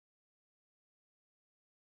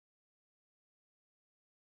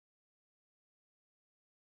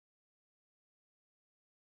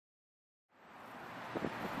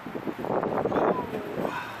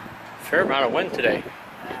fair amount of wind today.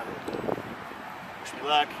 Wish me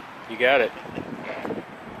luck. You got it.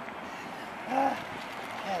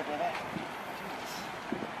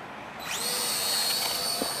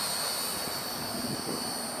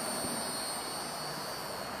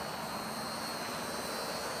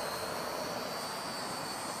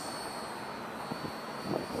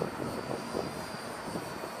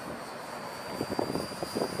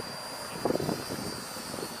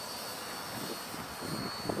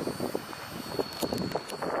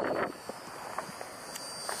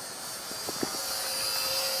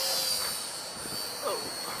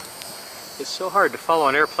 It's so hard to follow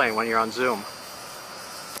an airplane when you're on Zoom.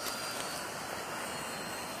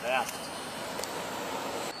 Fast.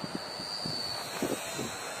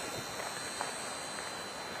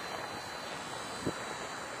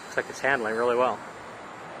 Looks like it's handling really well.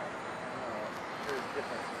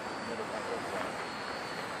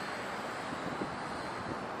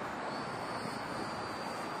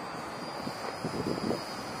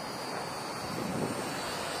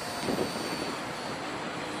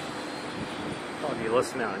 Oh, if you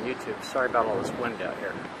listen on YouTube, sorry about all this wind out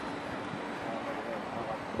here.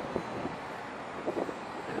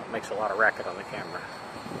 It makes a lot of racket on the camera.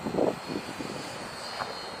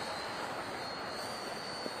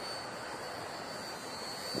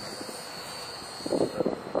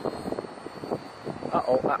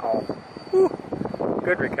 Uh-oh, uh-oh. Whew.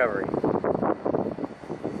 Good recovery.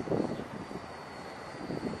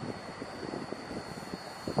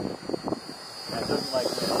 That doesn't like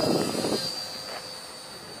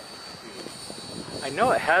I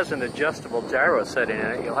know it has an adjustable gyro setting in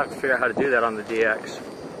it. You'll have to figure out how to do that on the DX.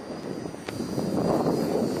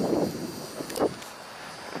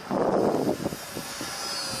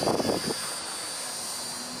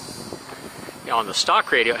 Yeah, on the stock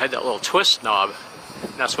radio it had that little twist knob,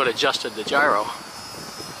 and that's what adjusted the gyro.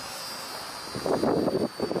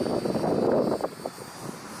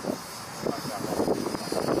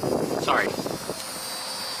 Sorry.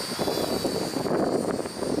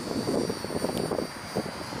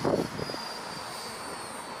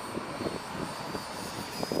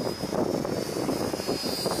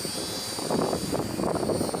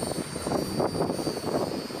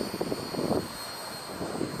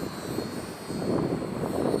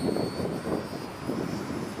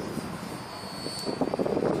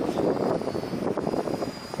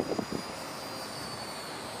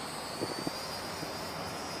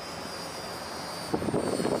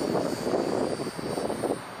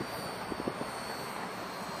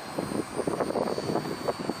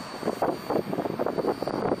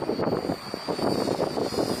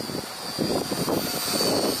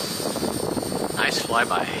 Nice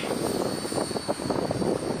flyby.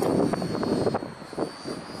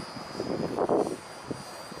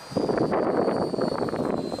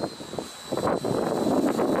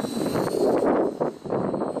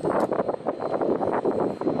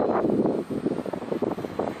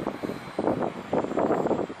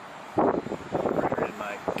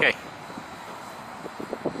 Okay.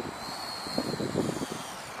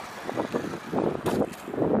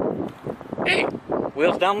 Hey,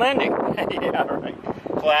 wheels down landing. Yeah, right.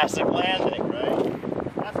 Classic landing,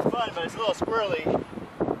 right? That's fun, but it's a little squirrely.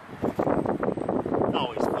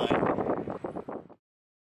 Always fun.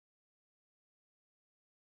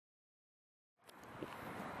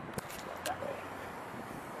 That way.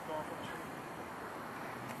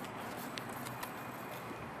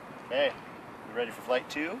 Okay, you ready for flight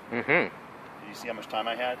 2? Mm-hmm. Did you see how much time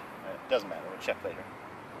I had? It doesn't matter, we'll check later.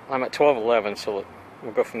 I'm at 12:11, so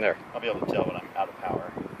we'll go from there. I'll be able to tell when I'm out of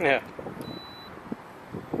power. Yeah.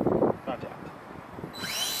 Contact.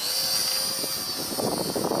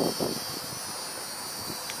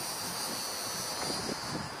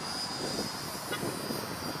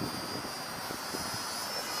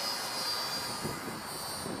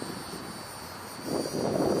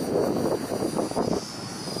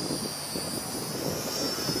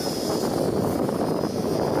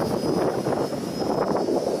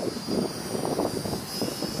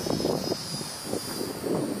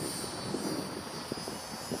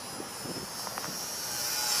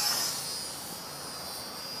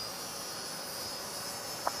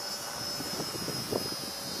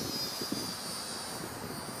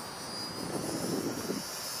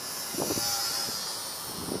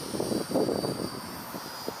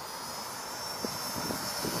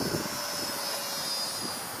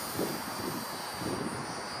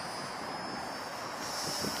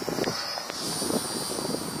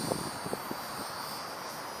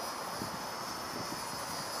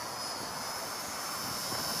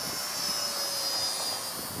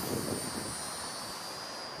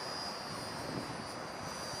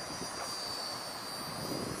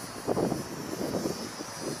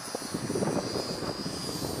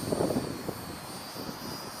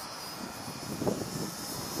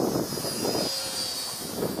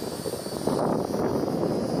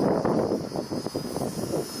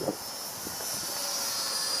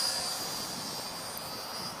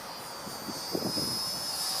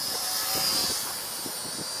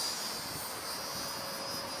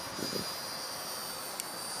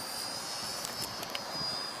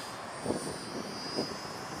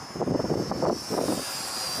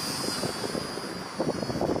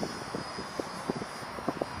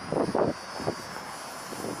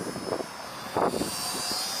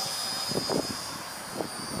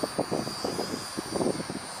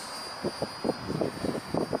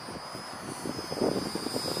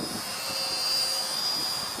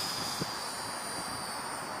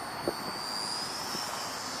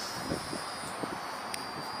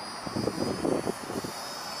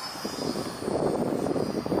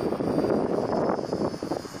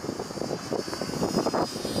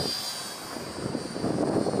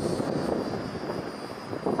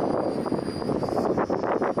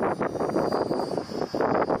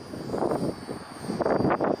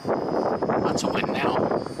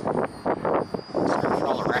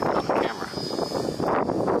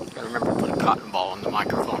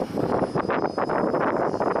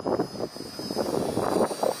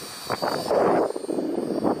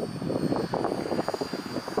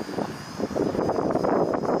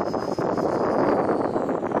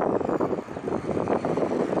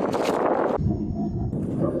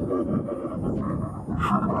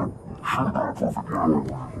 Should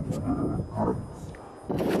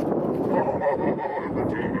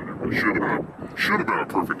have been a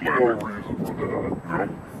perfect landing.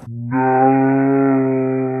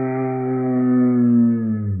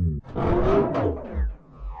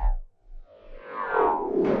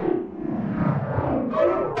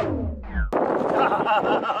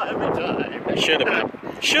 Every time.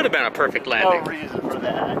 Should have been a perfect landing. No reason for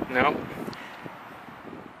that. No.